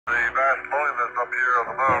The vast loneliness up here on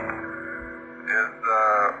the moon is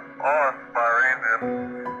awe-inspiring, and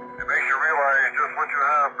it makes you realize just what you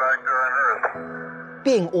have back there on Earth.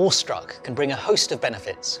 Being awestruck can bring a host of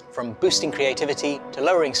benefits, from boosting creativity to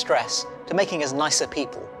lowering stress to making us nicer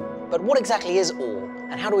people. But what exactly is awe,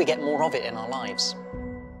 and how do we get more of it in our lives?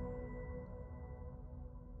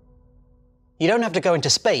 You don't have to go into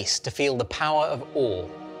space to feel the power of awe.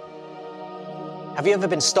 Have you ever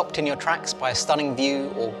been stopped in your tracks by a stunning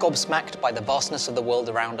view or gobsmacked by the vastness of the world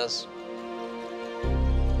around us?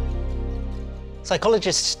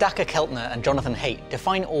 Psychologists Stacker Keltner and Jonathan Haidt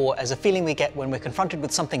define awe as a feeling we get when we're confronted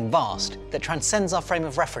with something vast that transcends our frame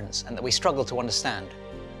of reference and that we struggle to understand.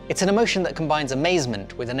 It's an emotion that combines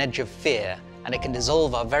amazement with an edge of fear, and it can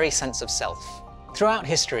dissolve our very sense of self. Throughout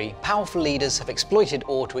history, powerful leaders have exploited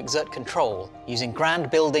awe to exert control, using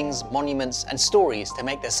grand buildings, monuments, and stories to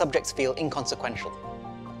make their subjects feel inconsequential.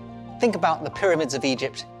 Think about the pyramids of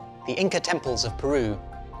Egypt, the Inca temples of Peru,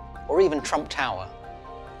 or even Trump Tower.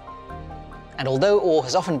 And although awe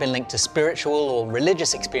has often been linked to spiritual or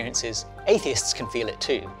religious experiences, atheists can feel it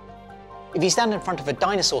too. If you stand in front of a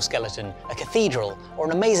dinosaur skeleton, a cathedral, or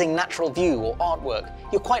an amazing natural view or artwork,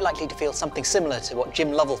 you're quite likely to feel something similar to what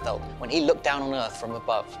Jim Lovell felt when he looked down on Earth from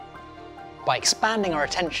above. By expanding our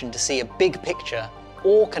attention to see a big picture,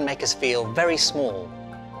 awe can make us feel very small.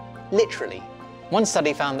 Literally. One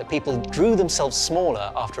study found that people drew themselves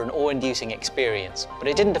smaller after an awe-inducing experience, but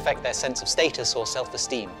it didn't affect their sense of status or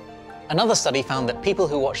self-esteem. Another study found that people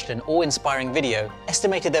who watched an awe-inspiring video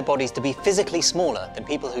estimated their bodies to be physically smaller than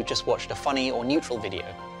people who just watched a funny or neutral video.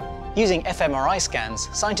 Using fMRI scans,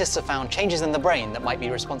 scientists have found changes in the brain that might be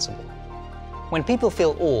responsible. When people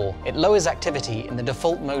feel awe, it lowers activity in the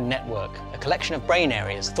default mode network, a collection of brain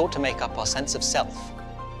areas thought to make up our sense of self.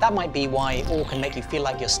 That might be why awe can make you feel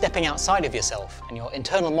like you're stepping outside of yourself and your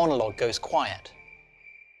internal monologue goes quiet.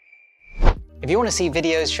 If you want to see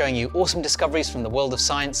videos showing you awesome discoveries from the world of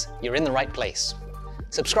science, you're in the right place.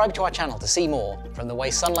 Subscribe to our channel to see more, from the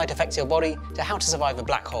way sunlight affects your body to how to survive a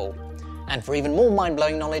black hole. And for even more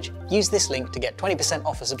mind-blowing knowledge, use this link to get 20%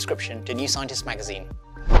 off a subscription to New Scientist magazine.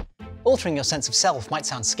 Altering your sense of self might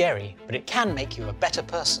sound scary, but it can make you a better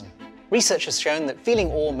person. Research has shown that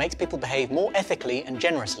feeling awe makes people behave more ethically and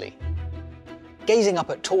generously. Gazing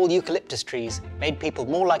up at tall eucalyptus trees made people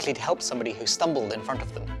more likely to help somebody who stumbled in front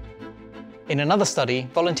of them. In another study,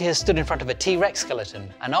 volunteers stood in front of a T-Rex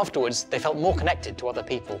skeleton, and afterwards they felt more connected to other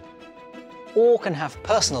people. Awe can have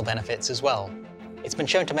personal benefits as well. It's been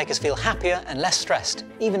shown to make us feel happier and less stressed,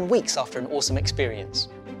 even weeks after an awesome experience.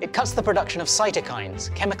 It cuts the production of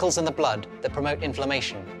cytokines, chemicals in the blood that promote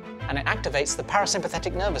inflammation, and it activates the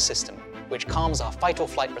parasympathetic nervous system, which calms our fight or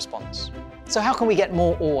flight response. So how can we get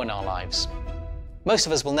more awe in our lives? Most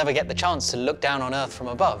of us will never get the chance to look down on Earth from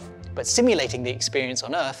above, but simulating the experience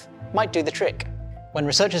on Earth might do the trick. When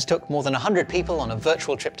researchers took more than 100 people on a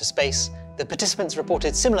virtual trip to space, the participants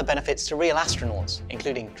reported similar benefits to real astronauts,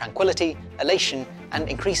 including tranquility, elation, and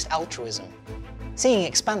increased altruism. Seeing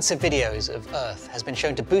expansive videos of Earth has been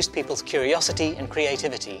shown to boost people's curiosity and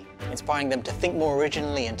creativity, inspiring them to think more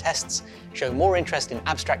originally in tests, show more interest in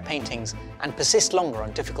abstract paintings, and persist longer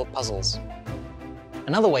on difficult puzzles.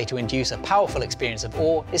 Another way to induce a powerful experience of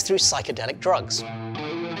awe is through psychedelic drugs.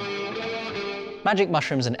 Magic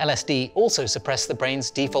mushrooms and LSD also suppress the brain's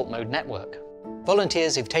default mode network.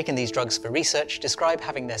 Volunteers who've taken these drugs for research describe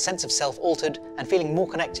having their sense of self altered and feeling more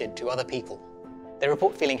connected to other people. They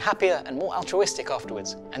report feeling happier and more altruistic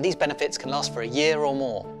afterwards, and these benefits can last for a year or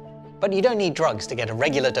more. But you don't need drugs to get a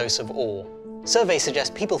regular dose of awe. Surveys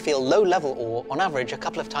suggest people feel low-level awe on average a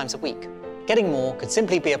couple of times a week. Getting more could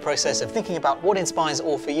simply be a process of thinking about what inspires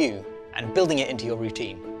awe for you and building it into your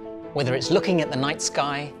routine. Whether it's looking at the night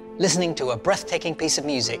sky, listening to a breathtaking piece of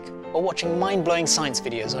music, or watching mind-blowing science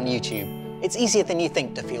videos on YouTube, it's easier than you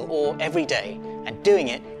think to feel awe every day, and doing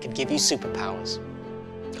it can give you superpowers.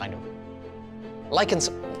 Kind of. Like and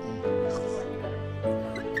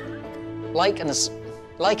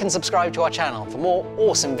subscribe to our channel for more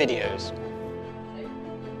awesome videos.